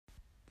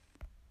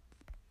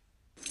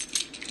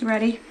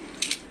Ready?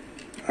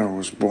 I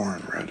was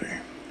born ready.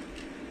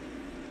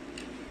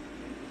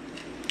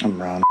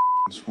 I'm Ron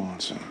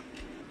Swanson.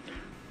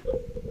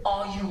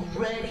 Are you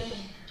ready?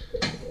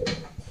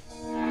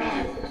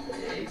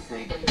 They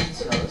think you can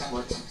tell us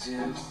what to do.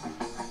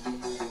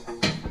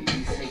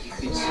 You think you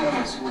can tell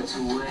us what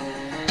to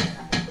wear.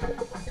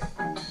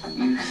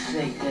 You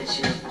think that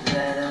you're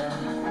better.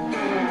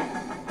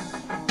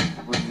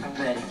 Well, you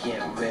better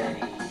get ready.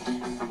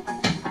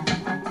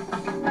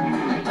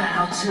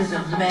 Bow to the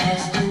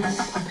masters.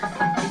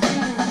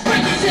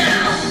 Break it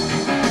down!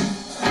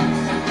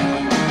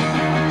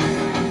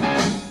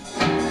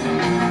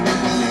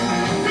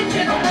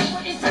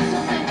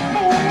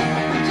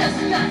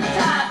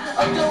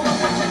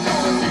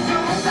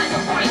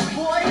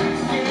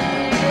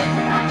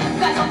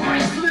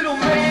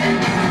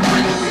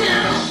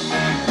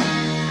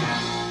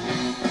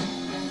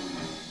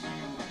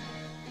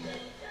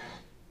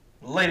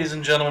 Ladies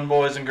and gentlemen,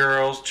 boys and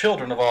girls,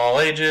 children of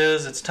all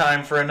ages, it's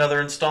time for another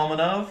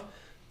installment of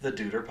the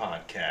Duder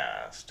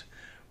Podcast.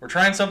 We're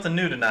trying something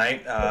new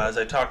tonight. As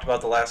I talked about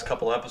the last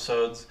couple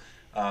episodes,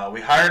 we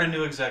hired a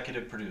new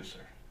executive producer,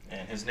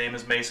 and his name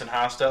is Mason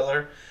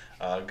Hostetler.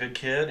 Good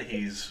kid.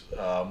 He's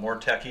more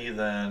techie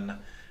than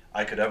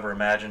I could ever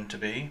imagine to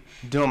be.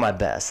 Doing my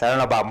best. I don't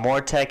know about more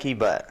techie,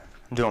 but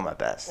I'm doing my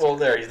best. Well,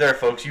 there,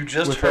 folks. You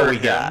just heard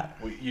him.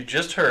 You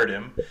just heard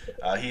him.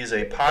 He's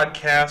a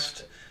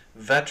podcast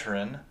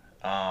veteran.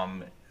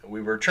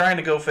 We were trying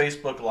to go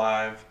Facebook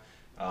Live.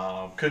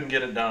 Couldn't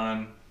get it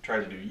done.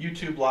 Tried to do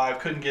YouTube Live.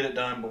 Couldn't get it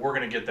done, but we're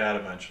going to get that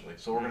eventually.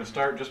 So we're going to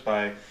start just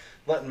by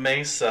letting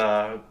Mace...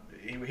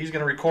 He's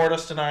going to record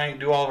us tonight,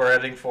 do all of our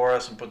editing for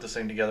us, and put this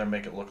thing together and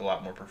make it look a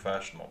lot more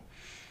professional.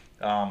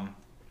 So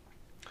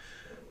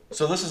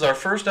this is our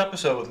first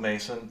episode with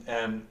Mason,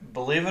 and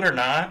believe it or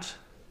not,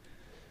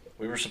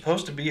 we were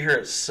supposed to be here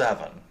at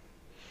 7.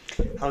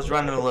 I was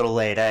running a little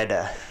late.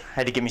 I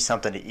had to give me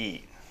something to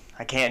eat.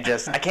 I can't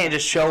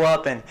just show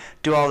up and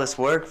do all this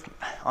work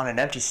on an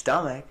empty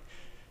stomach.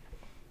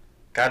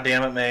 God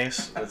damn it,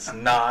 Mace! It's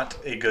not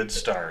a good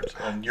start,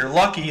 and you're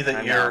lucky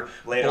that you're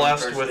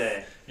blessed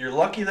with. You're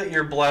lucky that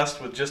you're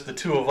blessed with just the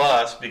two of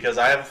us, because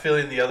I have a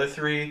feeling the other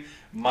three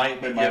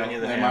might be giving you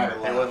the hammer.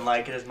 They wouldn't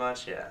like it as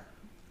much, yeah.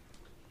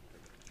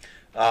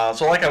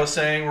 So like I was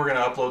saying, we're going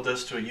to upload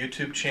this to a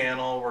YouTube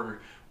channel.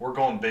 We're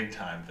going big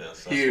time,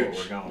 Vis. That's huge. What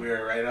we're going. We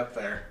are right up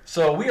there.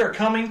 So we are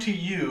coming to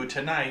you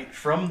tonight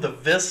from the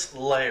Vis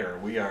lair.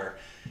 We are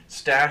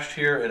stashed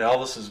here in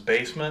Elvis's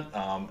basement,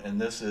 and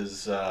this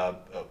is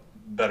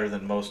better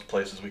than most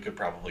places we could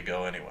probably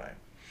go anyway.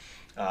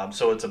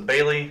 So it's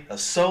a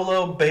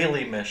solo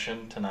Bailey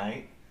mission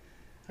tonight.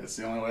 That's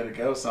the only way to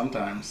go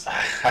sometimes.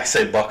 I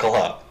say buckle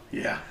up.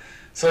 Yeah.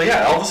 So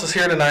yeah, Elvis is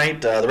here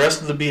tonight. The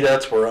rest of the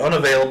Beatettes were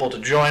unavailable to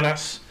join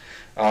us.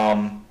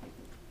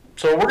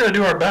 So we're going to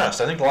do our best.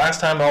 I think the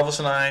last time Elvis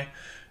and I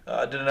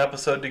did an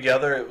episode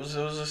together, it was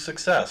a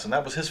success, and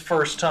that was his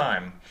first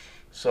time.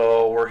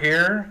 So we're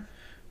here.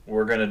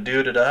 We're going to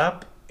dude it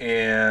up,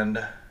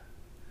 and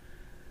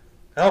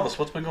Elvis,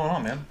 what's been going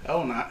on, man?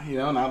 Oh, not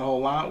a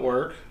whole lot.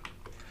 Work.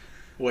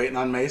 Waiting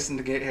on Mason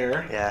to get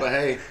here. Yeah. But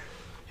hey,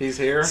 he's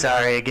here.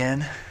 Sorry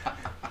again.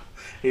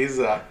 He's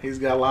got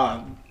a lot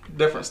of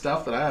different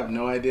stuff that I have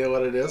no idea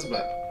what it is,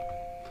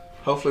 but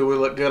hopefully we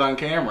look good on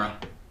camera.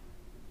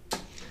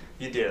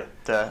 You do.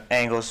 The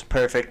angle's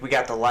perfect. We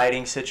got the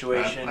lighting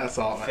situation that's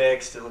all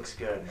fixed. It looks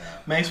good now.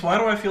 Mace, why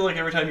do I feel like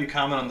every time you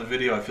comment on the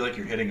video, I feel like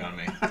you're hitting on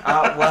me?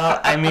 Well,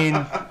 I mean,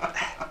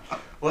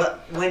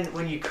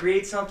 when you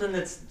create something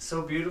that's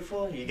so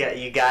beautiful, you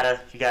gotta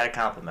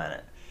compliment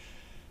it.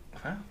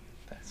 Well,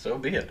 so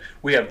be it.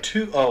 We have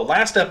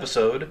last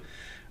episode,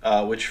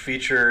 which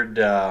featured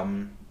a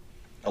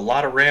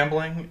lot of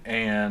rambling,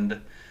 and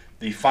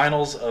the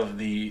finals of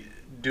the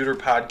Duder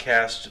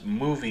Podcast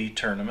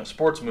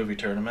sports movie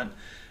tournament.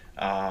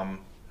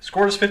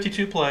 Scored us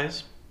 52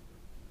 plays,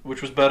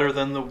 which was better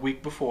than the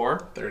week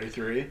before.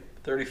 33.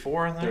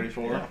 34, I think?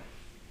 34. Yeah.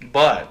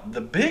 But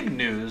the big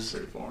news,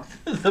 34.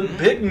 the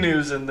big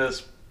news in the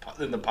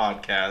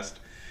podcast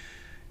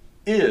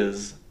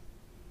is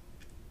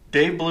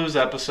Dave Blue's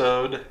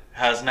episode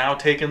has now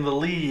taken the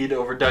lead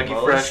over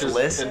Dougie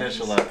Fresh's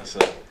initial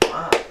episode.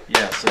 Wow.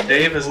 Yeah, so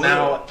Dave is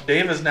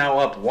now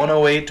up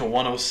 108 to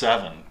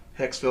 107.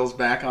 Hicksville's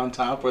back on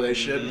top where they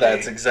should be.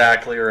 That's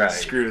exactly right.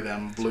 Screw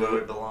them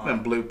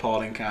blue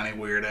Paulding County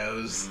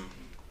weirdos.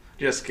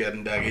 Just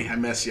kidding, Dougie. I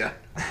miss you.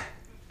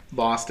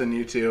 Boston,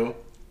 you too.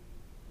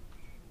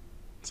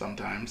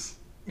 Sometimes.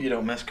 You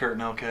don't miss Kurt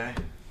and LK?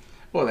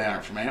 Well, they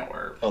aren't from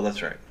Antwerp. Oh,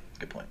 that's right.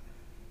 Good point.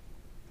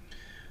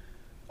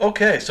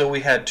 Okay, so we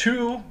had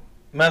 2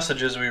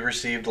 messages we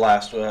received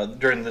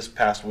during this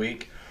past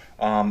week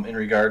in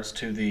regards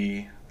to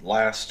the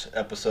last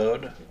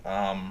episode.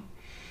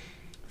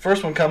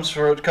 First one comes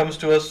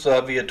to us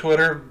via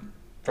Twitter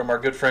from our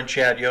good friend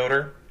Chad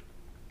Yoder.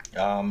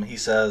 He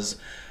says,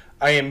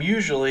 I am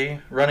usually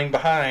running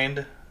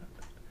behind,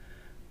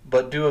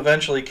 but do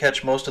eventually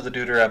catch most of the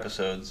Duder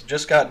episodes.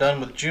 Just got done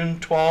with June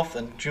 12th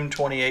and June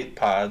 28th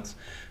pods.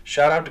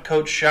 Shout out to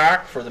Coach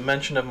Shock for the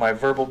mention of my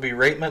verbal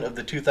beratement of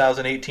the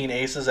 2018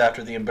 Aces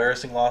after the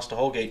embarrassing loss to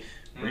Holgate.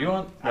 Were you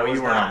on? No,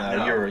 you weren't on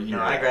that. You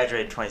were I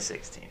graduated in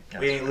 2016.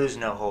 We didn't lose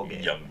no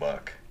Holgate. Young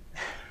buck.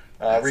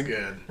 That's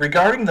good.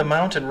 Regarding the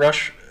Mountain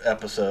Rush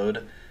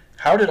episode,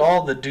 how did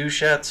all the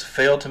douchettes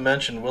fail to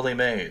mention Willie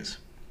Mays?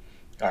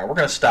 All right, we're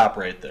going to stop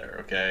right there,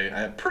 okay?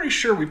 I'm pretty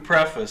sure we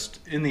prefaced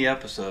in the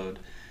episode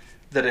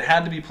that it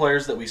had to be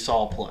players that we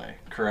saw play,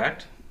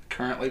 correct?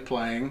 Currently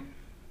playing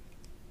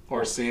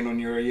or seen when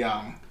you were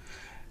young.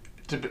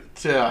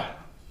 To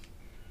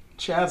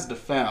Chad's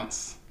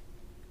defense,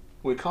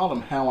 we called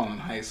him Helen in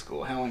high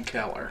school, Helen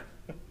Keller.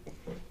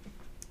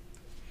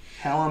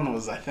 Helen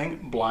was, I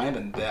think, blind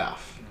and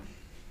deaf.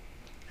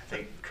 I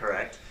think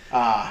correct.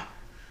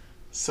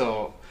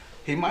 So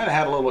he might have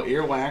had a little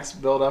earwax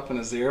built up in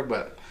his ear,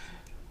 but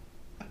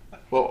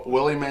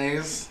Willie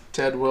Mays,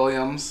 Ted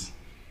Williams,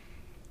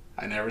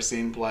 I never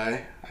seen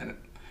play.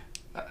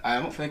 I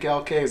don't think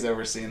LK's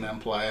ever seen them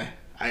play.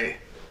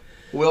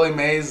 Willie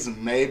Mays,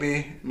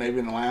 maybe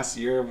in the last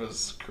year of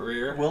his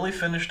career. Willie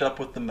finished up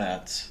with the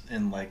Mets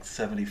in like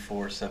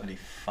 74,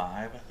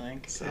 75, I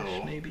think. So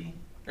maybe.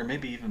 Or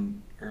maybe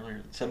even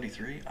earlier,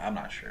 73? I'm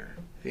not sure.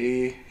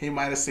 He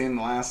might have seen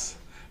the last,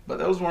 but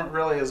those weren't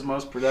really his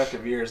most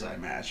productive years, I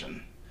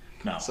imagine.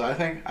 No. So I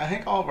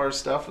think all of our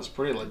stuff was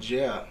pretty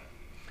legit.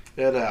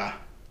 I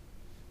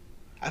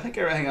think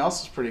everything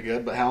else is pretty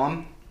good, but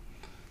Helen,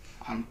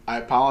 I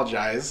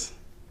apologize.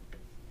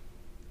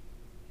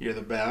 You're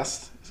the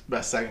best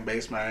second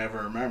baseman I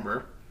ever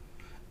remember.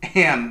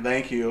 And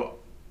thank you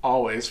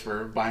always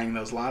for buying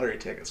those lottery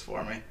tickets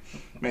for me.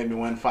 Made me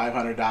win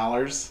 $500.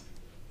 $500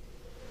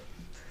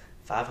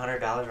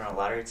 on a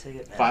lottery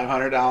ticket? Man.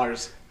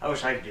 $500. I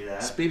wish I could do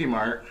that. Speedy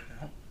Mart.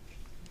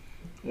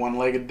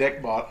 One-legged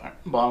dick bought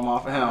him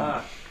off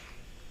of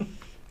him.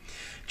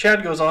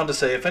 Chad goes on to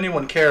say, if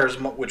anyone cares,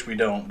 which we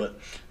don't, but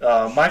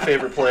my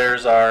favorite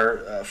players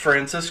are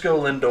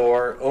Francisco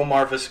Lindor,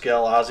 Omar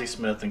Vizquel, Ozzie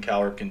Smith, and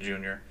Cal Ripken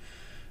Jr.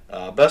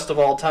 Best of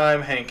all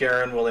time, Hank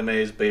Aaron, Willie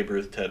Mays, Babe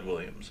Ruth, Ted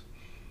Williams.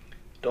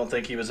 Don't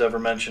think he was ever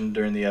mentioned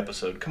during the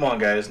episode. Come on,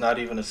 guys, not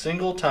even a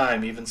single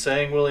time even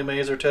saying Willie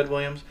Mays or Ted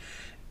Williams.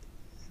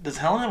 Does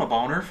Helen have a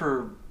boner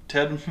for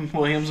Ted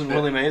Williams and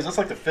Willie Mays? That's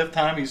like the 5th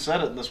time he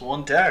said it in this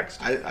one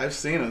text. I've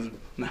seen his...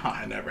 No,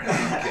 I never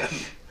have. I'm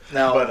kidding.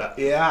 Now, but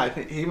yeah, I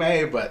think he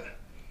may, but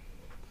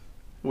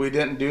we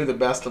didn't do the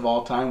best of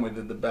all time. We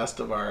did the best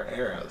of our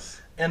eras.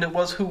 And it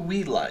was who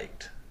we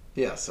liked.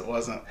 Yes, it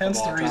wasn't.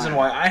 Hence the reason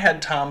why I had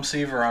Tom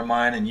Seaver on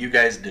mine and you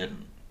guys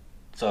didn't.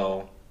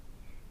 So,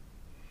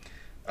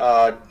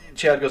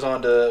 Chad goes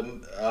on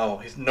to,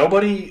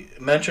 nobody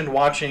mentioned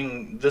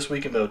watching This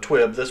Week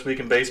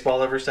in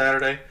Baseball every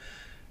Saturday.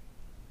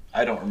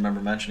 I don't remember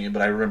mentioning it,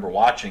 but I remember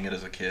watching it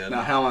as a kid.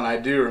 Now, Helen, I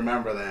do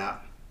remember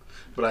that.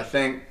 But I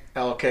think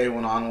LK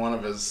went on one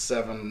of his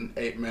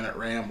 7-8 minute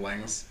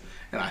ramblings,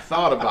 and I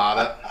thought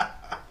about it.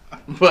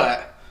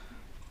 But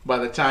by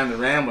the time the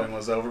rambling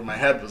was over, my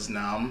head was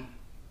numb,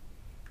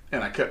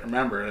 and I couldn't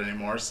remember it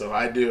anymore. So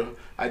I do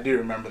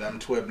remember them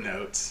twib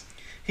notes.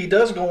 He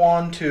does go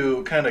on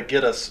to kind of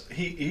get us.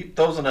 He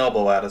throws an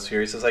elbow at us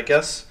here. He says, "I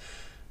guess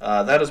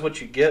that is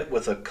what you get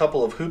with a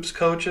couple of hoops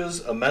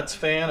coaches, a Mets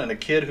fan, and a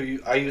kid who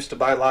I used to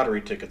buy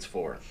lottery tickets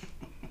for."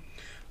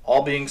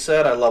 All being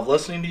said, I love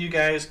listening to you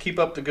guys. Keep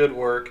up the good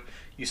work.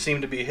 You seem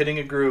to be hitting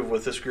a groove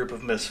with this group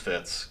of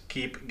misfits.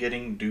 Keep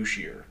getting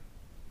douchier.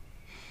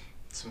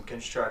 Some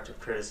constructive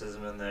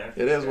criticism in there.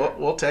 It is. Sure.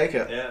 We'll take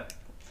it. Yeah.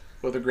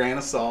 With a grain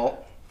of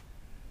salt.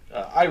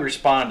 I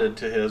responded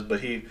to his,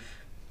 but he,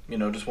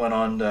 just went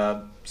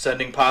on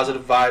sending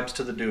positive vibes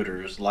to the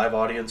Duders. Live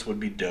audience would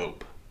be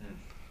dope.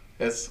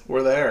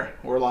 We're there.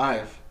 We're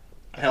live.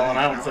 Helen,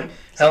 I don't think.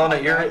 Helen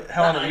at your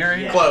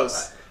age.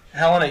 Close.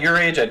 Helen, at your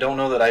age, I don't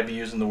know that I'd be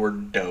using the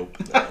word dope.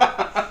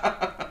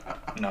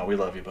 No, we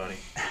love you, buddy.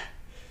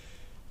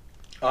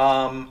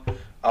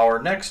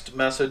 Our next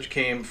message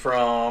came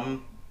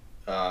from,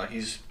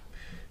 he's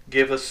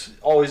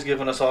always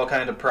giving us all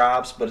kind of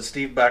props, but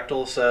Steve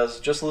Bechtel says,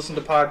 just listen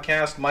to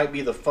podcast, might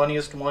be the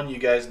funniest one you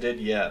guys did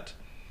yet.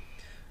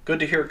 Good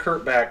to hear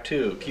Kurt back,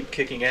 too. Keep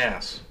kicking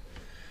ass.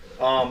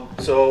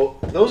 So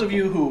those of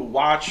you who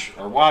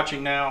are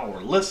watching now or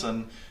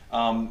listen,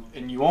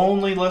 and you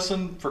only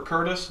listen for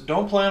Curtis,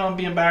 don't plan on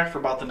being back for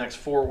about the next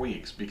 4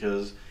 weeks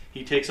because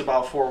he takes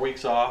about 4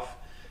 weeks off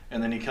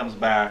and then he comes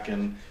back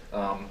and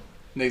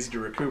needs to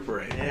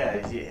recuperate.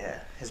 Yeah.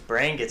 His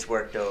brain gets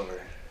worked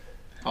over.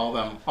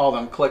 All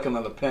them clicking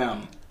of the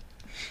pen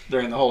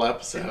during the whole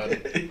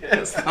episode.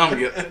 His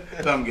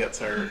thumb gets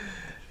hurt.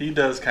 He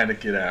does kind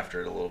of get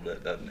after it a little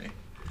bit, doesn't he?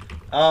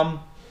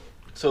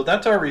 So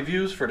that's our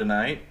reviews for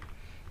tonight.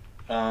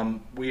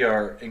 We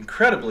are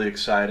incredibly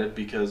excited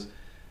because,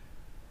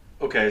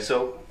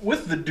 so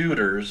with the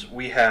Duders,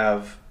 we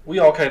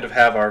all kind of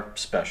have our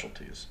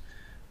specialties.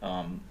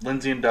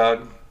 Lindsay and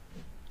Doug,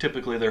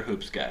 typically they're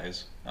hoops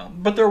guys,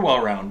 but they're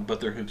well-rounded, but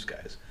they're hoops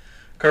guys.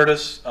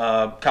 Curtis,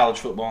 college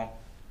football.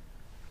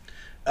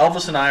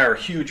 Elvis and I are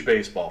huge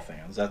baseball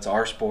fans. That's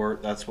our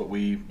sport. That's what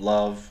we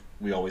love.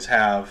 We always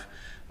have.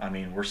 I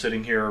mean, we're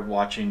sitting here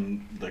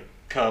watching the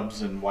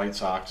Cubs and White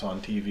Sox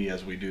on TV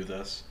as we do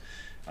this.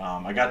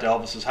 I got to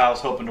Elvis's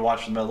house hoping to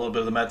watch a little bit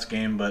of the Mets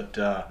game, but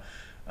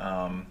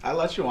I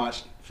let you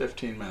watch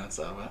 15 minutes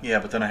of it. yeah,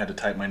 but then I had to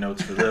type my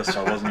notes for this,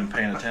 so I wasn't even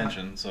paying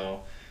attention.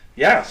 So,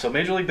 yeah, so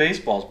Major League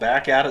Baseball's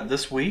back at it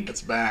this week.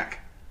 It's back.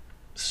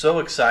 So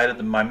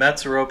excited. My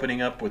Mets are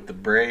opening up with the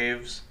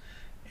Braves,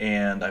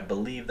 and I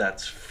believe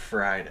that's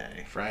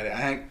Friday. Friday.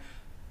 I think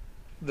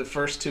the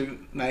first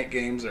 2 night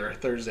games are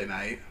Thursday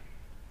night.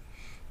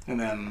 And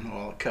then,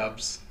 well,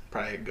 Cubs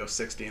probably go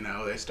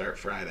 60-0. They start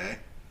Friday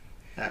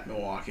at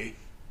Milwaukee.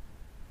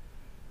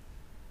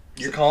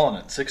 You're calling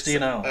it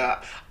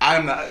 60-0.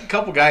 I'm not, a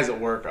couple guys at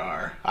work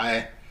are.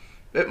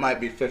 It might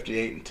be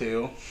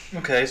 58-2.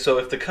 Okay, so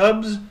if the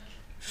Cubs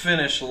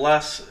finish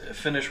worse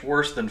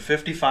than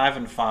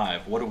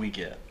 55-5, what do we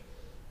get?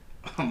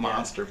 A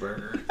monster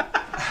burger.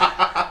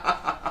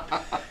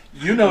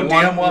 You know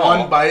damn well.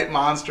 One bite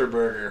monster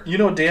burger. You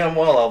know damn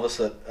well, Elvis,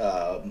 that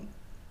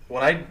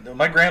when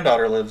my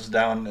granddaughter lives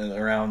down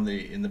around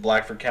in the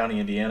Blackford County,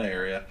 Indiana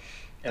area,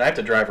 and I have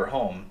to drive her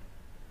home.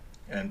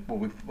 And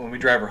when we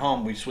drive her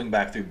home, we swing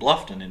back through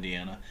Bluffton,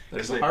 Indiana.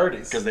 There's a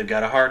Hardee's. Because they've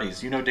got a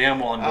Hardee's. You know damn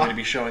well I'm going to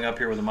be showing up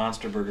here with a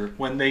monster burger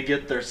when they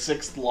get their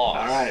 6th loss.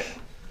 All right.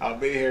 I'll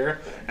be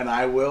here, and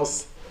I will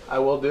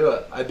do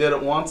it. I did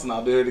it once, and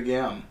I'll do it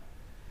again.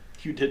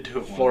 You did do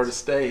it once. Florida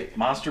State.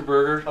 Monster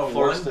burger. Oh,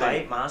 Florida one State.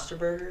 bite monster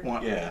burger?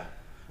 Yeah.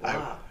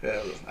 Wow.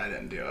 I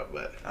didn't do it,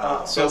 but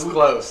So it was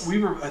close. We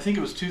were. I think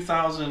it was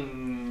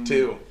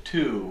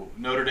 2002.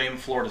 Notre Dame,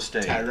 Florida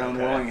State. Tyrone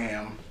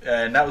Willingham.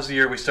 And that was the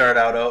year we started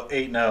out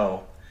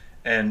 8-0,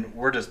 and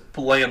we're just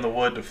laying the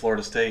wood to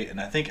Florida State. And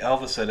I think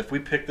Elvis said, if we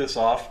pick this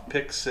off,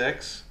 pick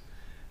 6,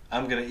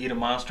 I'm going to eat a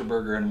monster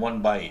burger in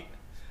one bite.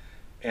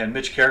 And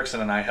Mitch Carrickson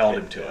and I held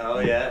him to it. Oh,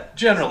 yeah?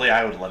 Generally,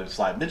 I would let him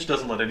slide. Mitch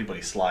doesn't let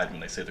anybody slide when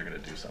they say they're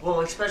going to do something.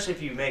 Well, especially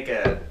if you make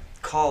a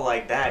call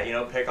like that,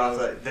 pick off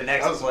the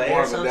next that was play more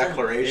or of a something.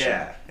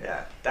 declaration.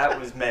 Yeah. That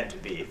was meant to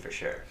be, for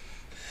sure.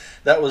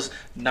 That was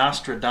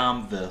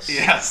Nostradamus.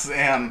 Yes,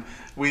 and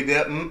we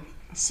didn't,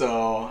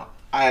 so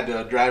I had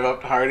to drive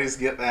up to Hardee's,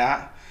 get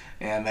that,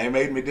 and they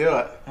made me do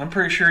it. I'm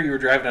pretty sure you were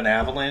driving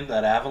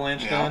that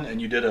avalanche Yeah. gun,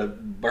 and you did a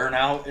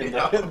burnout in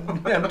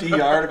the empty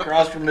yard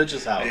across from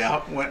Mitch's house.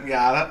 Yeah, went and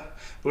got it.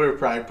 We were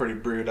probably pretty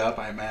brewed up,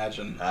 I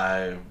imagine.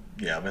 I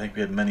think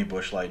we had many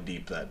Busch Light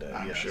deep that day.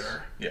 I'm yes.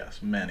 sure. Yes,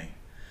 many.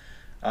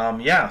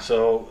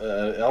 So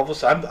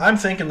Elvis, I'm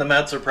thinking the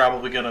Mets are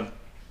probably going to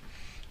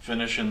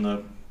finish in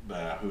the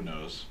who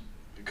knows.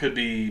 It could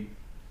be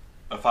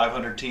a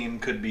 500 team.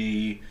 Could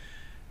be.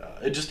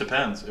 It just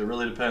depends. It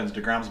really depends.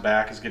 DeGrom's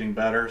back is getting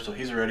better, so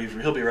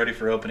he'll be ready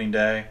for opening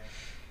day.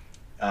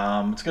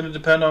 It's going to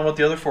depend on what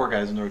the other 4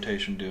 guys in the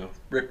rotation do.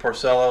 Rick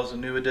Porcello's a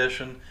new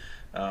addition.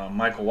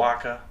 Michael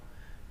Wacha,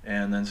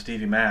 and then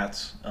Stevie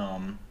Matz,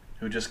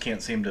 who just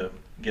can't seem to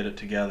get it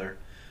together.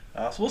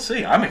 So we'll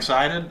see. I'm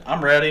excited.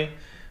 I'm ready.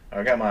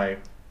 I got my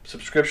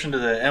subscription to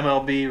the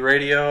MLB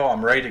radio.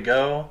 I'm ready to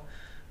go.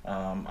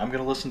 I'm going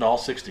to listen to all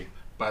 60.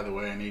 By the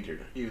way, I need your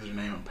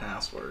username and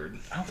password.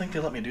 I don't think they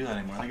let me do that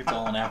anymore. I think it's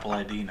all an Apple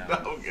ID now.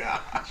 Oh,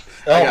 gosh.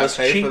 I gotta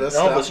pay for this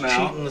stuff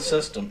now? cheating the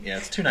system. Yeah,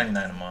 it's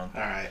 $2.99 a month.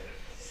 All right.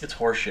 It's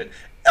horseshit.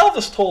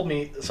 Elvis told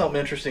me something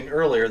interesting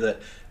earlier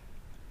that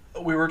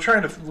we were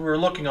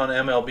looking on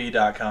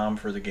MLB.com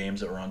for the games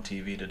that were on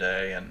TV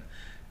today,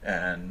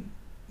 and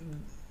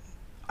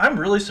I'm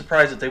really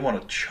surprised that they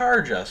want to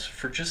charge us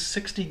for just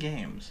 60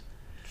 games.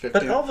 50.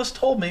 But Elvis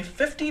told me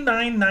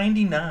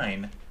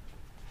 $59.99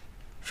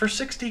 for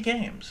 60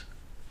 games.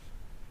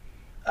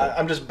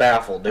 I'm just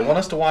baffled. They want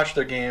us to watch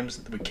their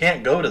games. We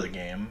can't go to the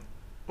game.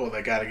 Well,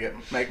 they got to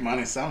make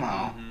money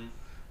somehow. Mm-hmm.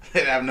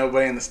 They have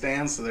nobody in the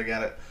stands, so they got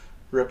to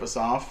rip us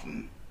off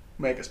and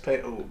make us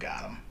pay. Oh,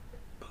 got him.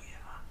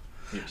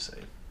 Booyah. You're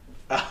safe.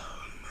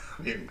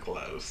 Getting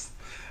close.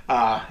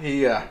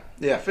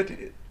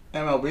 50.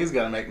 MLB's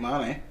got to make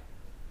money,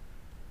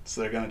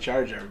 so they're going to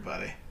charge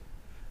everybody.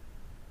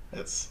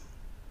 It's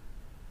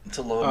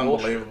a load of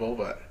bullshit. Unbelievable,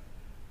 but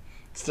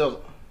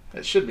still,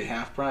 it should be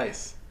half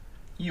price.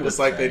 Just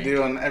like they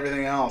do on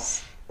everything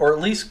else. Or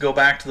at least go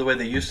back to the way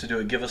they used to do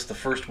it. Give us the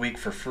first week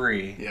for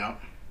free. Yeah.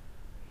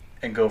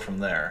 And go from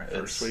there.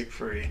 First week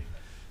free.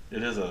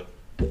 It is a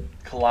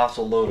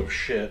colossal load of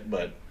shit,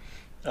 but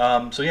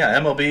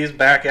MLB is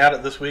back at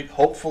it this week.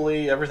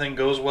 Hopefully everything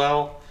goes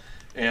well,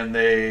 and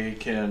they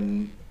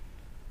can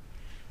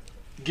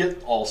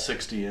get all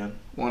 60 in.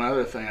 One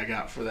other thing I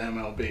got for the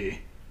MLB: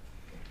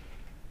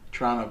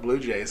 Toronto Blue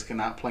Jays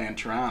cannot play in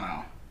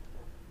Toronto.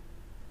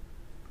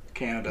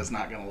 Canada's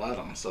not going to let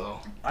them.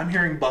 So I'm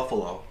hearing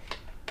Buffalo.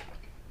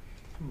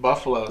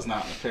 Buffalo's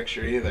not in the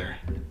picture either.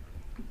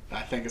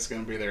 I think it's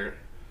going to be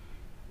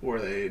where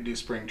they do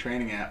spring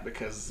training at,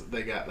 because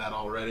they got that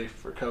all ready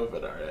for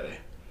COVID already.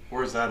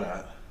 Where's that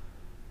at?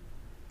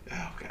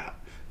 Oh, God.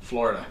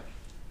 Florida.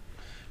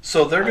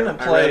 So they're going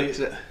to play...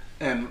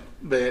 And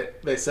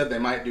they said they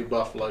might do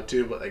Buffalo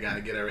too, but they got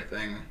to get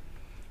everything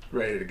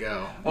ready to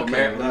go. The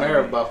mayor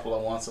of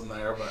Buffalo wants them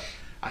there, but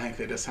I think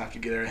they just have to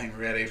get everything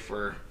ready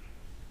for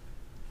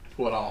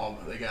what all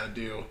they got to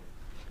do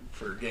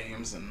for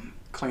games and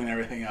clean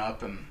everything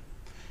up and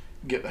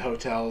get the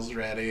hotels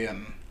ready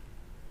and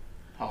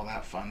all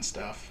that fun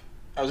stuff.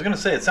 I was going to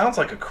say, it sounds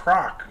like a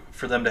crock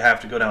for them to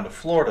have to go down to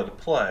Florida to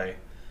play.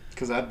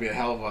 Because that'd be a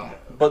hell of a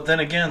But then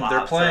again,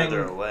 they're playing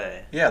further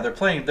away. Yeah, they're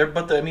playing. They're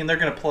going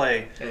to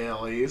play.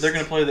 AL East. They're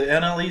going to play the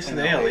NL East and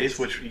the AL East, East.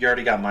 which you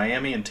already got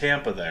Miami and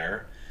Tampa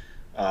there.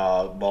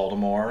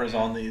 Baltimore is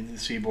on the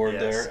seaboard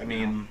Yes. there. I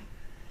mean,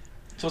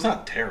 so it's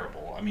not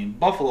terrible. I mean,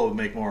 Buffalo would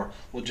make more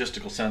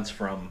logistical sense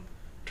from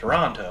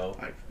Toronto.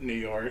 like New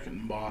York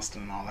and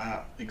Boston and all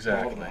that.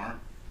 Exactly. Baltimore.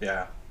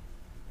 Yeah,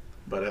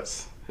 But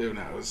it's, who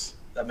knows.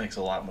 that makes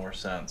a lot more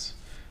sense.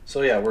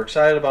 So yeah, we're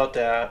excited about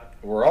that.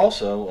 We're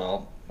also,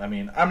 well, I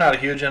mean, I'm not a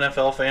huge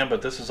NFL fan,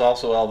 but this is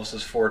also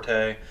Elvis's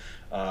forte.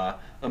 A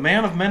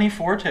man of many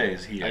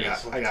fortes, he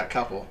is. I got a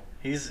couple.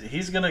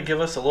 He's gonna give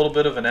us a little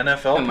bit of an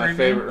NFL And my preview.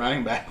 favorite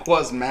running back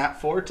was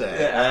Matt Forte.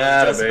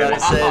 I was just about to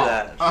say Wow.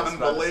 that. Just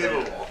about to say that.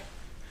 Unbelievable.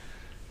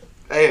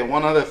 Hey,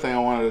 one other thing I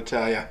wanted to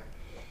tell you.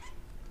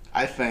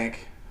 I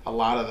think a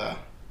lot of the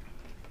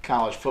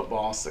college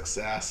football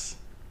success,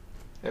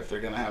 if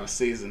they're going to have a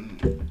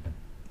season,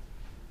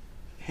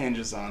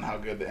 hinges on how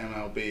good the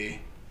MLB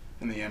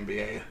and the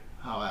NBA,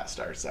 how that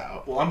starts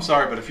out. Well, I'm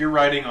sorry, but if you're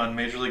writing on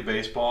Major League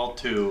Baseball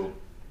to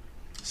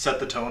set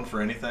the tone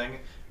for anything,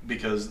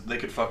 because they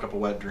could fuck up a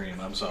wet dream,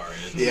 I'm sorry.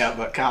 Yeah,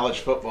 but college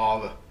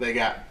football, they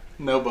got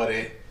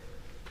nobody.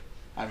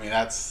 I mean,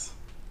 that's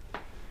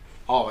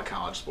all the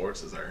college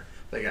sports is there.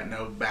 They got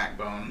no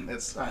backbone.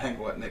 It's, I think,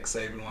 what Nick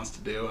Saban wants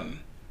to do and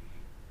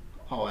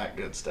all that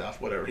good stuff.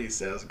 Whatever he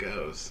says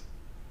goes.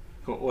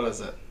 What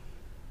is it?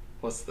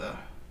 What's the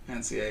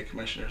NCAA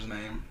commissioner's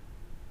name?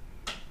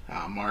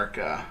 Mark,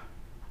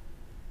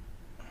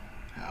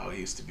 he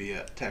used to be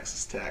at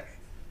Texas Tech.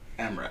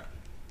 Emmerich.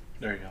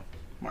 There you go.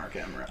 Mark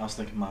Emmerich. I was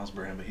thinking Miles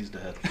Brand, but he's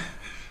dead.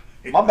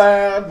 My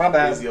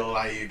bad. He's the old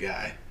IU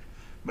guy.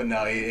 But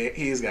no,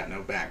 he's got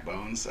no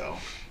backbone, so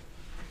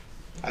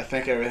I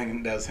think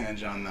everything does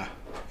hinge on the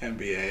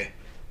NBA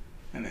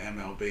and the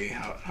MLB,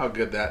 how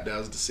good that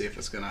does to see if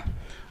it's going to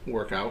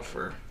work out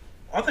for.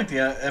 I think the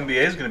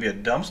NBA is going to be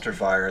a dumpster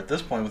fire at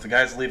this point with the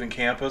guys leaving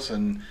campus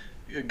and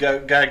a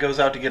guy goes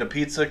out to get a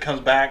pizza, comes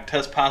back,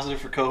 tests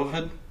positive for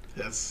COVID.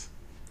 It's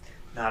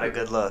Not a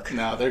good look.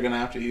 no, they're going to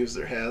have to use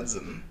their heads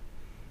and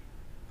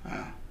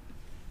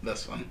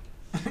this one.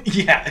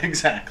 Yeah,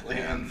 exactly.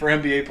 Yeah. And for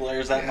NBA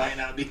players, that Yeah. might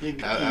not be easy.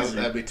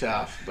 That'd be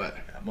tough, but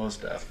Yeah,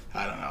 most def.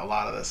 I don't know. A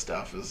lot of this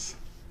stuff is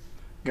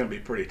going to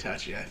be pretty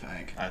touchy, I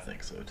think. I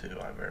think so too.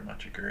 I very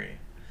much agree.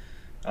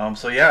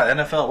 So yeah,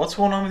 NFL. What's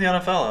going on with the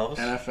NFL, Elvis?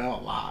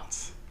 NFL,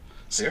 lots.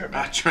 Here,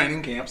 man.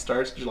 Training camp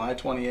starts July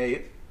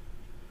 28th.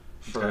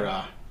 For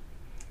Okay.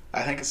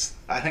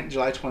 I think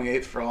July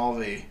 28th for all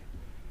the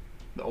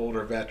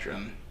older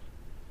veteran,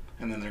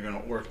 and then they're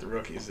going to work the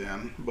rookies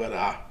in. But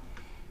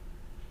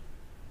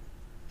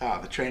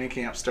the training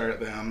camp started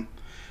then.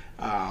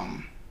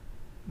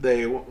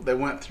 They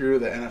went through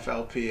the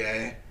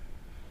NFLPA.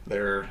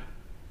 They're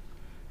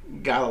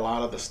got a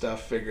lot of the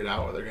stuff figured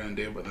out what they're going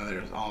to do, but then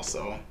there's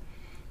also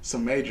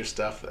some major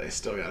stuff that they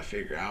still got to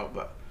figure out.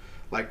 But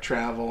like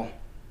travel,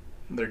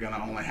 they're going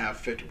to only have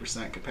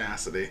 50%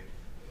 capacity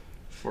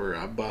for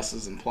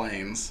buses and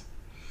planes,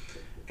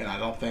 and I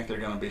don't think they're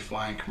going to be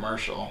flying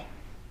commercial.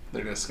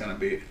 They're just going to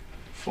be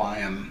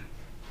flying,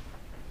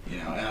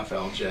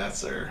 NFL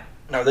jets or.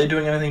 Are they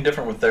doing anything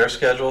different with their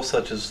schedule,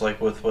 such as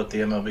like with what the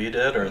MLB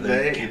did, or are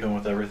they keeping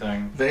with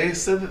everything? They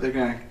said that they're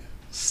going to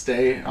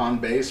stay on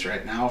base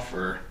right now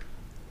for,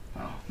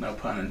 well, no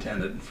pun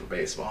intended for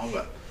baseball,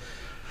 but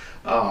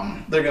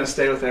they're going to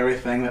stay with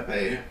everything that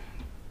they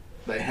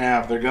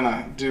have. They're going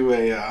to do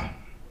a.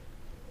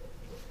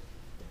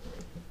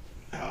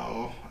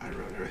 I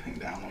wrote everything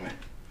down. Let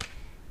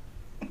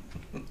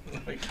me.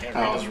 I can't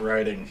read his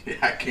writing. Yeah,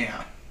 I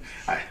can't.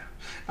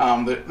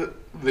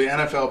 The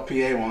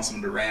NFLPA wants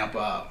them to ramp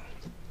up,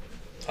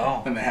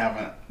 Oh, and they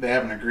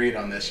haven't agreed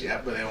on this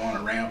yet, but they want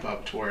to ramp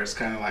up to where it's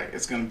kind of like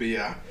it's going to be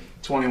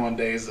 21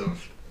 days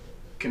of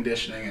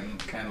conditioning and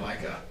kind of like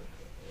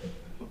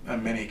a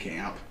mini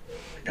camp.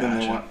 Then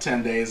they Gotcha. want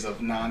 10 days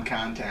of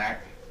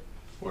non-contact,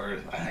 where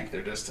I think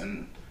they're just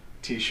in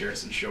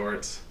t-shirts and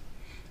shorts,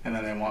 and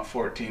then they want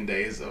 14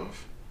 days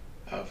of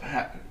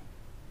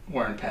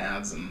wearing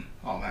pads and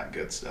all that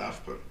good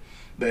stuff. But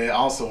they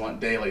also want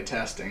daily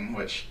testing,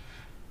 which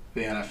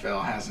the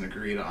NFL hasn't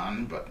agreed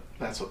on, but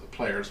that's what the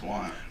players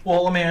want.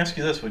 well, let me ask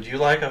you this: would you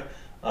like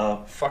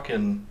a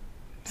fucking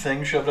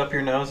thing shoved up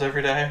your nose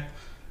every day?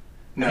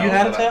 Have you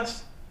had a but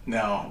test?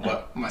 No,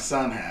 but my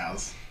son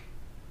has.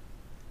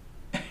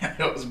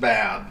 It was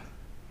bad.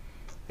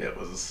 It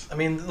was. I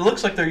mean, it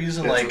looks like they're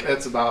using like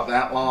It's about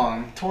that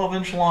long.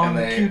 12-inch long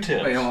And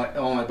Q-tips. they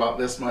only about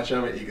this much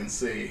of it you can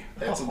see.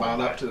 It's Oh about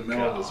my up to the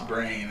middle of his God.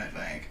 brain, I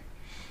think.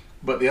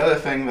 But the other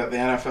thing that the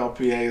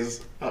NFLPA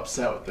is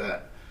upset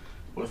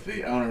with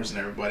the owners and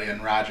everybody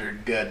and Roger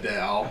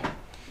Goodell,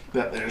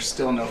 that there's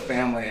still no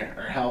family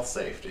or health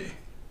safety.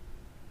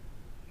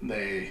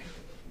 They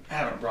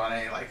haven't brought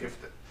any, like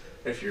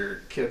if your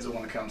kids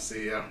want to come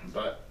see you,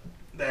 but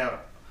they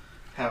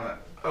haven't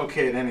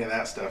okayed any of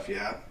that stuff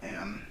yet,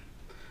 and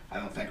I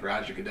don't think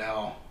Roger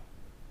Goodell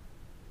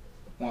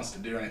wants to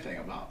do anything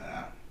about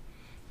that.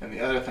 And the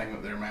other thing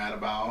that they're mad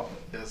about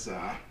is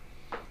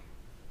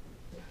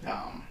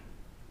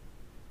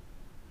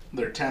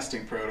their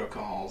testing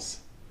protocols.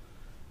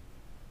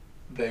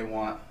 They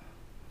want,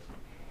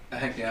 I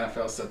think the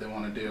NFL said they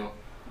want to do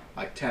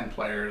like 10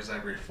 players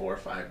every 4 or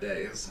 5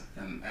 days,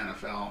 and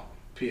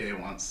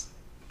PA wants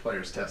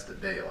players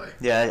tested daily.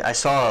 Yeah, I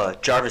saw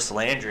Jarvis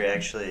Landry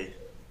actually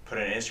put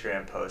an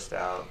Instagram post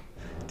out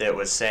that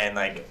was saying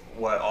like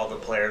what all the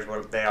players,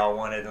 what they all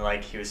wanted, and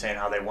like he was saying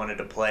how they wanted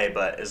to play,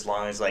 but as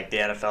long as like the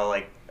NFL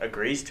like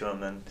agrees to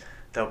them, then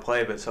they'll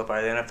play. But so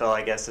far the NFL,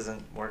 I guess,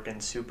 isn't working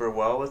super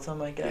well with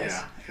them, I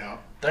guess. Yeah.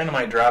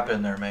 Dynamite drop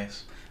in there,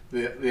 Mace.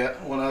 The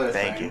one other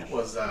Thank thing you.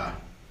 was oh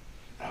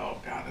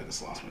god, I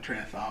just lost my train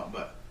of thought.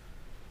 But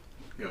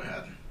go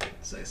ahead,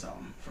 say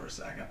something for a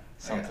second.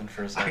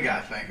 I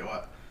gotta think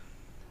of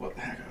what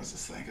the heck I was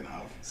just thinking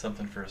of.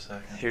 Something for a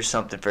second. Here's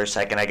something for a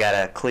second. I got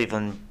a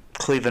Cleveland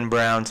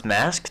Browns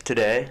mask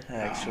today,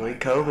 actually. my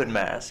COVID God.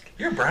 mask.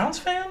 You're a Browns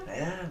fan?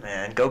 Yeah,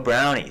 man. Go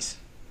Brownies.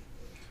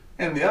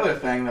 And the other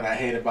thing that I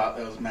hate about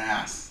those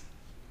masks,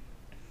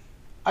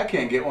 I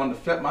can't get one to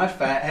fit my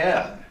fat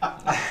head.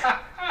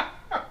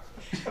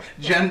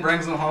 Jen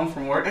brings them home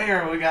from work.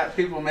 Here, we got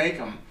people make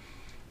them.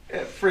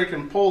 It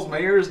freaking pulls my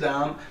ears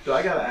down. Do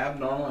I got an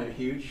abnormally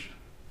huge?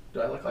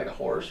 Do I look like a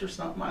horse or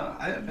something?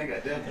 I didn't think I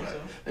did, but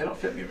they don't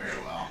fit me very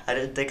well. I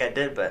didn't think I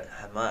did, but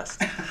I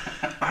must.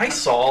 I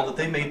saw that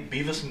they made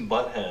Beavis and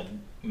Butthead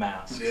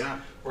masks. Yeah.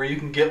 Where you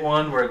can get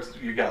one where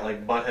you got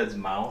like Butthead's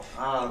mouth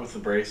with the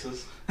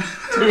braces.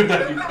 Dude,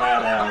 that'd be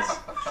badass.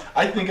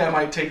 I think I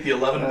might take the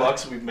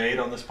 $11 we've made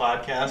on this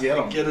podcast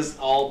and get us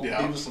all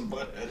Beavis and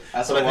Butthead.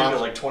 That's what I think lot. they're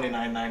like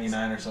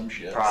 $29.99 or some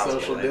shit. Probably.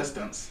 Social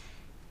distance.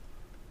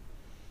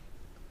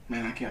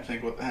 Man, I can't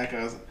think what the heck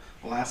the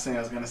last thing I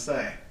was going to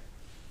say.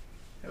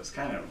 It was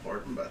kind of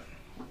important, but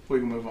we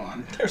can move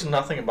on. There's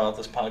nothing about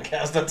this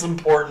podcast that's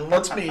important.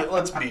 Let's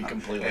be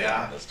completely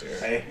honest here.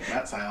 Hey,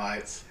 Mets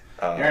highlights.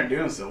 You aren't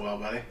doing so well,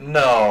 buddy.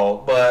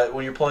 No, but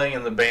when you're playing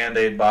in the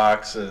Band-Aid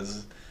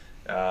boxes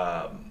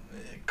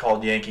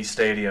called Yankee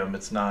Stadium,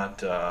 it's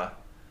not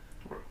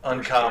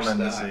uncommon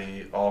to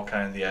see all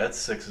kinds. Yeah, it's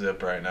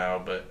 6-zip right now,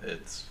 but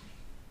it's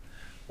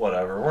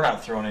whatever. We're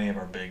not throwing any of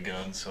our big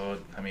guns, so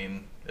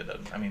it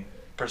doesn't. I mean,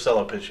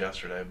 Purcell pitched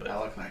yesterday, but I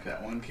look like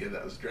that one kid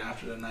that was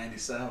drafted in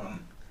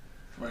 '97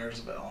 from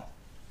Ayersville.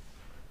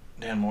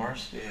 Dan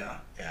Morris.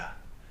 Yeah.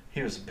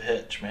 He was a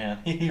bitch, man.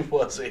 He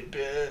was a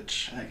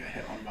bitch. I think I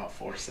hit one about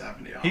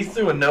 470. He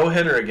threw a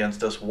no-hitter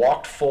against us,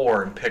 walked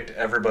 4, and picked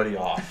everybody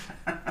off.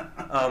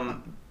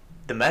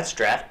 The Mets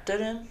drafted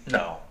him?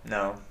 No.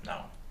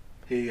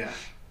 He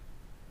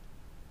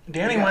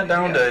Danny got went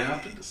down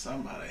drafted to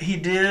somebody. He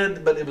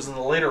did, but it was in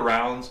the later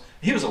rounds.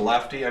 He was a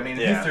lefty. I mean,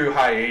 he threw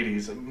high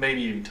 80s,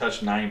 maybe even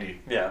touched 90.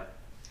 Yeah.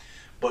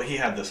 But he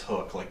had this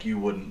hook like you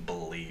wouldn't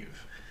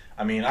believe.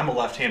 I mean, I'm a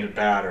left-handed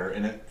batter,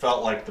 and it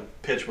felt like the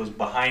pitch was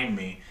behind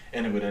me,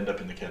 and it would end up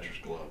in the catcher's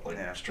glove, like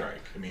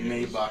strike. I mean,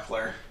 Knee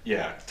buckler.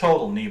 Yeah,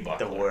 total knee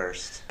buckler. The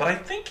worst. But I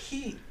think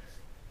he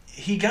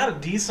got a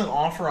decent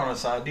offer on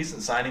a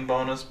decent signing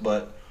bonus,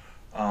 but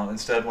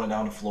instead went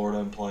down to Florida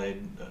and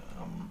played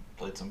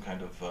some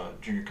kind of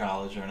junior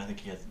college, and I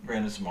think he ran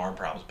into some arm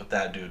problems. But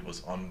that dude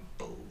was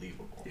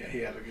unbelievable. Yeah, he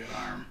had a good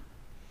arm.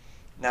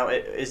 Now,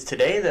 is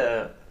today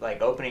the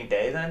opening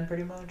day then,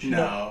 pretty much?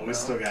 No, we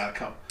still got a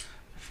couple.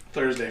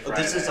 Thursday, Friday.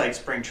 This is like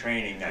spring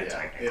training night,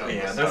 technically.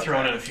 Yeah, they're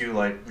throwing in a few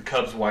like the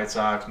Cubs, White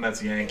Sox,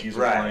 Mets, Yankees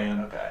are playing.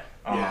 Okay.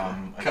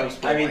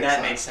 Cubs I mean, White that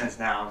Sox. makes sense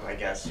now, I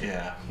guess.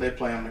 Yeah. They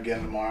play them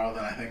again tomorrow.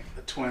 Then I think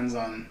the Twins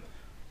on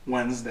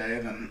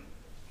Wednesday. Then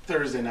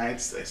Thursday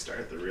nights they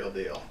start the real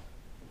deal.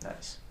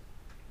 Nice.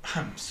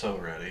 I'm so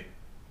ready.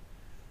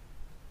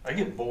 I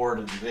get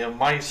bored.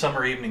 My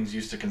summer evenings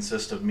used to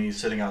consist of me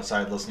sitting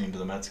outside listening to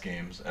the Mets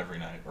games every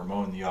night, or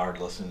mowing the yard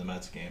listening to the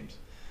Mets games.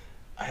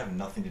 I have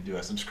nothing to do.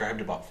 I subscribe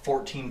to about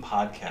 14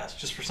 podcasts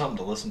just for something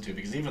to listen to,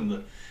 because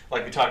even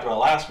like we talked about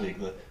last week,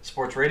 the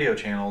sports radio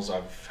channels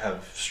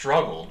have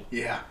struggled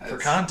for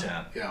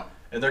content. Yeah.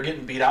 And they're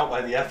getting beat out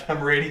by the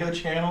FM radio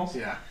channels.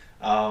 Yeah.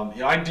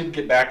 I did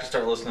get back to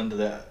start listening to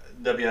the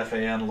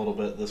WFAN a little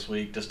bit this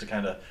week, just to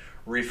kind of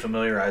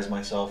refamiliarize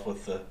myself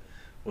with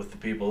the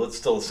people. It's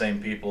still the same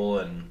people,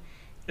 and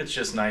it's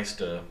just nice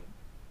to,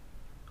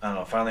 I don't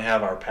know, finally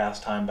have our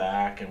pastime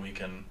back, and we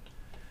can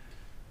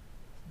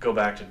go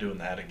back to doing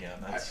that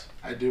again.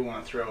 I do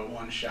want to throw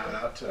one shout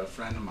out to a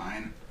friend of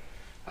mine,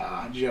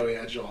 Joey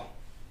Edgel.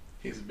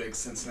 He's a big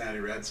Cincinnati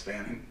Reds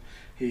fan, and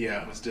he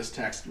was just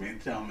texting me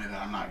telling me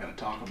that I'm not going to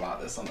talk about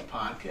this on the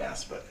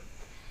podcast, but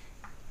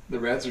the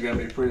Reds are going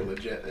to be pretty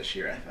legit this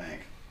year, I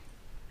think.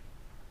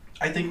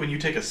 I think when you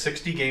take a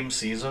 60-game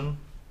season,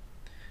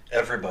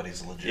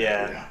 everybody's legit.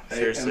 Yeah.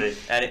 Seriously.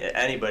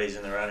 Anybody's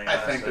in the running. I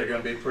think they're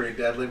going to be pretty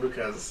deadly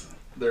because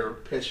their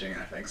pitching,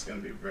 I think, is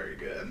going to be very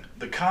good.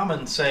 The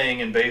common saying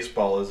in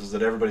baseball is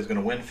that everybody's going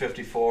to win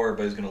 54,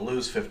 everybody's going to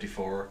lose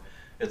 54.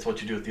 It's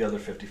what you do with the other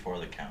 54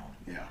 that count.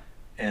 Yeah.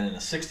 And in a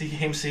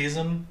 60-game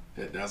season,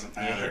 it doesn't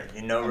matter.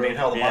 You know, I mean,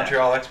 hell, the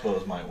Montreal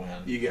Expos might win.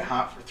 You get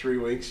hot for 3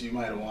 weeks, you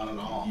might have won it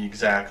all.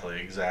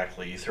 Exactly.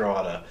 You throw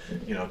out a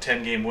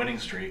 10-game winning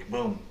streak,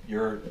 boom,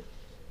 you're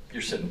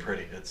sitting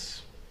pretty.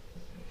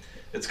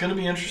 It's going to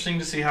be interesting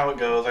to see how it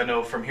goes. I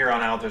know from here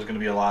on out, there's going to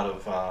be a lot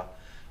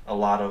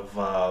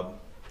of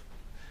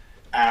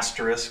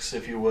asterisks,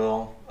 if you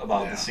will,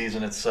 about the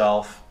season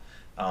itself.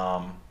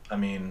 I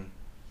mean,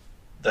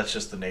 that's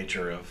just the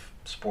nature of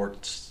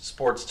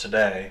sports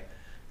today,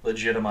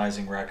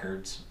 legitimizing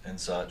records and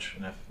such.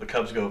 And if the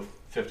Cubs go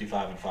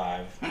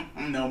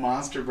 55-5, no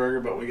Monster Burger,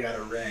 but we got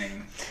a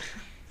ring.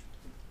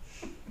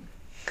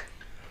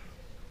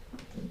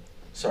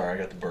 Sorry, I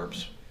got the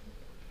burps.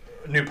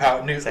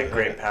 It's that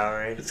great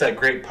Powerade. It's that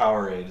great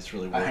Powerade. It's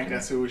really working. I think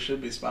that's who we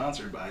should be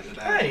sponsored by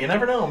today. Hey, you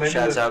never know. Maybe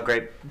Shouts out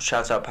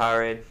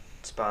Powerade.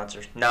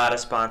 Sponsor. Not a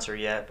sponsor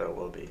yet, but it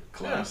will be.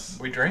 Close.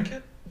 Yeah, we drink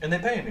it, and they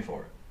pay me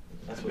for it.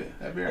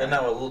 That'd be Isn't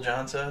that what Lil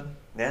Jon said?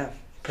 Yeah.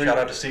 Shout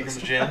out to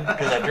Seagram's Gin,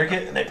 because I drink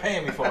it, and they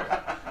pay me for it.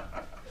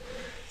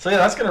 So yeah,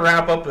 that's going to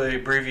wrap up the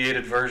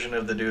abbreviated version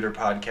of the Duder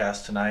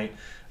podcast tonight.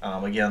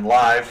 Again,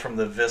 live from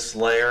the Vis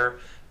Lair.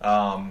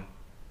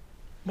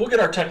 We'll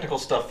get our technical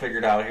stuff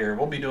figured out here.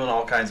 We'll be doing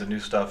all kinds of new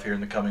stuff here in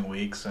the coming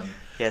weeks. And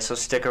yeah, so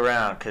stick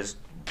around, because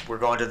we're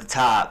going to the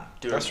top.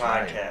 Do a podcast.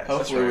 Right.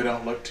 Hopefully we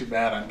don't look too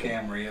bad on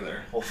camera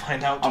either. We'll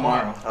find out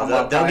tomorrow.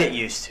 They'll get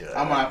used to it.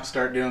 I'm going to have to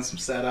start doing some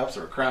setups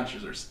or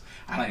crunches.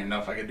 I don't even know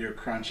if I could do a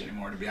crunch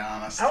anymore, to be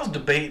honest. I was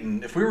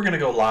debating if we were going to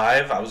go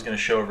live. I was going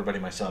to show everybody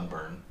my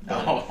sunburn.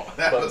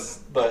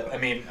 But I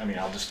mean,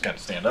 I'll just kind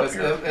of stand up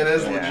here. It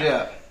is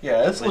legit.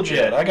 Yeah, it's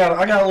legit. I got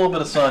a little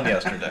bit of sun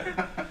yesterday.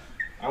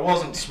 I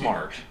wasn't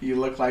smart. You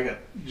look like a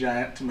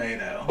giant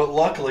tomato. But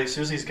luckily,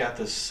 Susie's got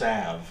this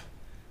salve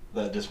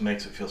that just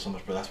makes it feel so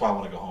much better. That's why I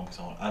want to go home, because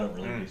I don't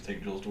really need to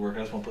take Jules to work. I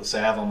just want to put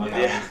salve on my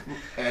body.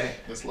 Hey,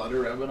 just let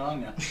her rub it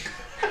on you.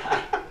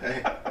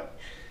 Hey.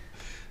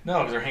 No,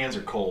 because her hands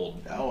are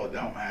cold. Oh, it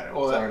don't matter.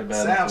 Well,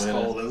 salve's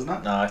cold, isn't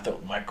it? No, I throw it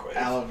in the microwave.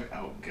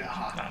 Oh,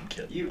 God. No, I'm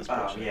kidding.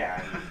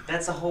 Yeah.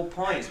 That's the whole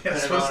point.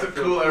 It's supposed to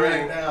cool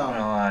everything down.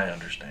 Well, I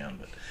understand.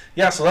 But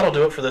yeah, so that'll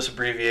do it for this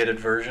abbreviated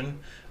version.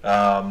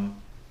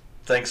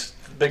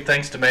 Big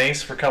thanks to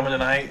Mace for coming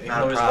tonight. Even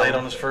though he was late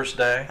on his first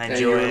day. I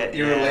enjoy it.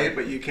 You were late,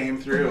 but you came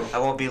through. I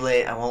won't be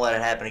late. I won't let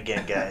it happen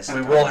again, guys.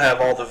 We will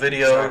have all the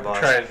video.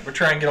 Sorry, we're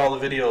trying to get all the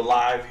video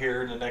live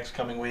here in the next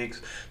coming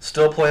weeks.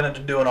 Still planning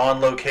to do an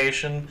on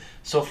location.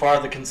 So far,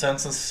 the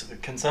consensus.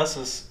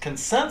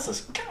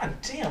 God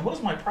damn, what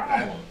is my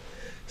problem?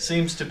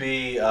 Seems to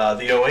be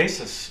the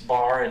Oasis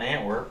Bar in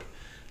Antwerp.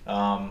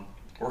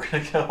 We're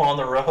gonna go on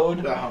the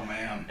road. Oh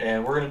man!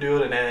 And we're gonna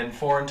do it in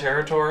foreign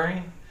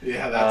territory.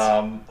 Yeah, that's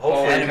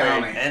hopefully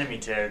enemy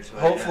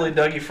territory. Hopefully,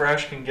 Dougie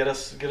Fresh can get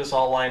us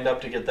all lined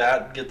up to get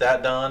that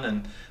done,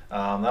 and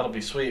that'll be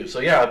sweet. So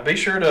yeah, be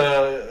sure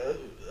to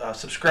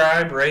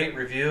subscribe, rate,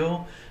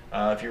 review.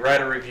 If you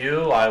write a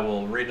review, I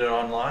will read it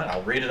online.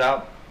 I'll read it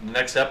out in the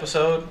next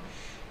episode.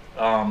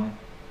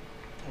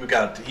 We've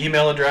got the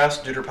email address,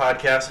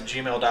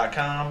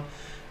 duderpodcast@gmail.com.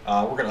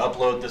 We're going to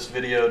upload this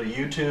video to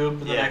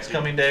YouTube in the next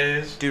coming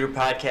days. Duder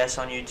Podcast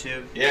on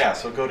YouTube. Yeah,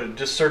 so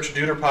just search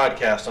Duder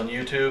Podcast on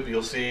YouTube.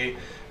 You'll see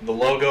the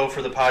logo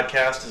for the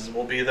podcast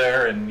will be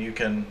there, and you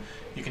can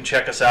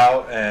check us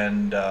out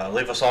and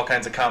leave us all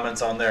kinds of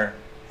comments on there.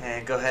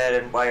 And go ahead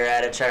and while you're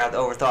at it, check out the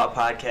Overthought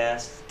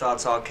Podcast.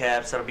 Thoughts all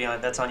caps.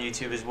 That's on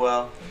YouTube as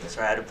well.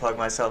 Sorry, I had to plug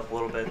myself a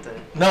little bit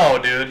there. No,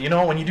 dude. You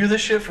know when you do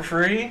this shit for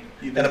free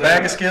and a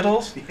bag of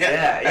Skittles.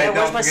 Yeah.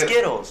 Where's my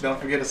Skittles? Don't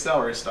forget a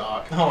celery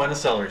stalk. Oh, and a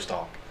celery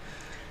stalk.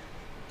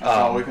 That's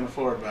all we can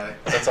afford, buddy.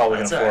 That's all we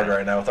can afford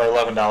right now with our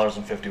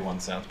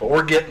 $11.51. But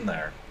we're getting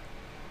there.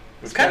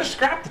 We've kind of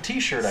scrapped the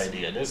T-shirt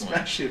idea, didn't we?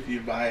 Especially if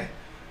you buy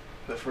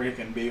the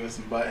freaking Beavis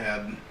and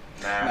Butthead.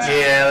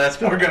 Yeah, that's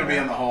we're going to be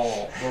in the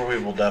hole. We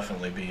will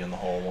definitely be in the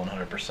hole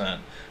 100%.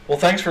 Well,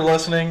 thanks for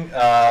listening.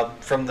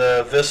 From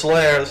the Vis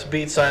Lair, this is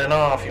Beat signing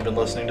off. You've been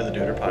listening to the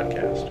Duder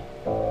Podcast.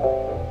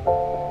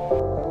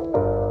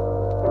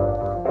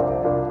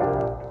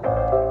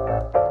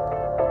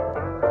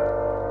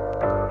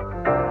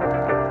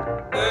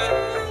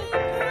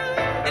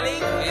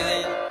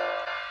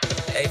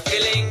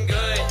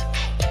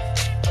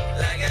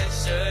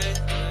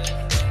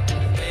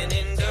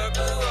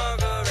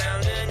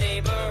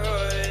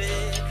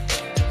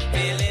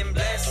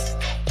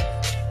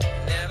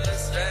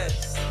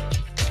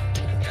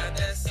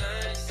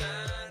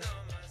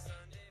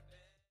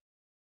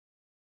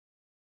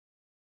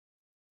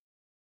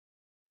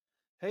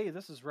 Hey,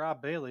 this is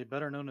Rob Bailey,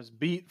 better known as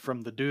Beat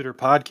from the Duder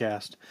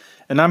Podcast,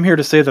 and I'm here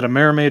to say that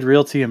Amerimaid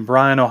Realty in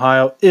Bryan,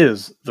 Ohio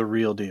is the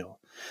real deal.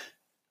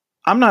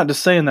 I'm not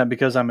just saying that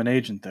because I'm an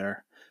agent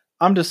there.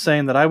 I'm just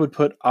saying that I would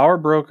put our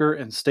broker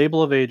and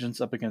stable of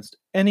agents up against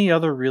any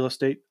other real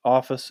estate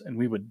office and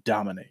we would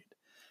dominate.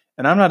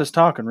 And I'm not just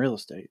talking real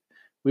estate.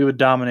 We would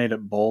dominate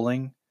at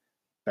bowling,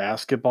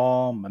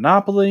 basketball,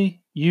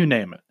 Monopoly, you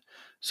name it.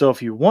 So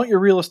if you want your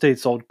real estate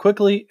sold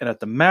quickly and at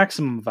the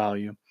maximum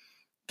value,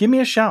 give me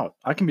a shout.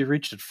 I can be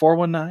reached at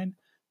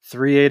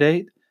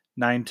 419-388-9882.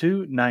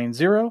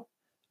 9290.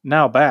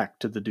 Now back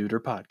to the Duder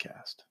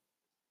Podcast.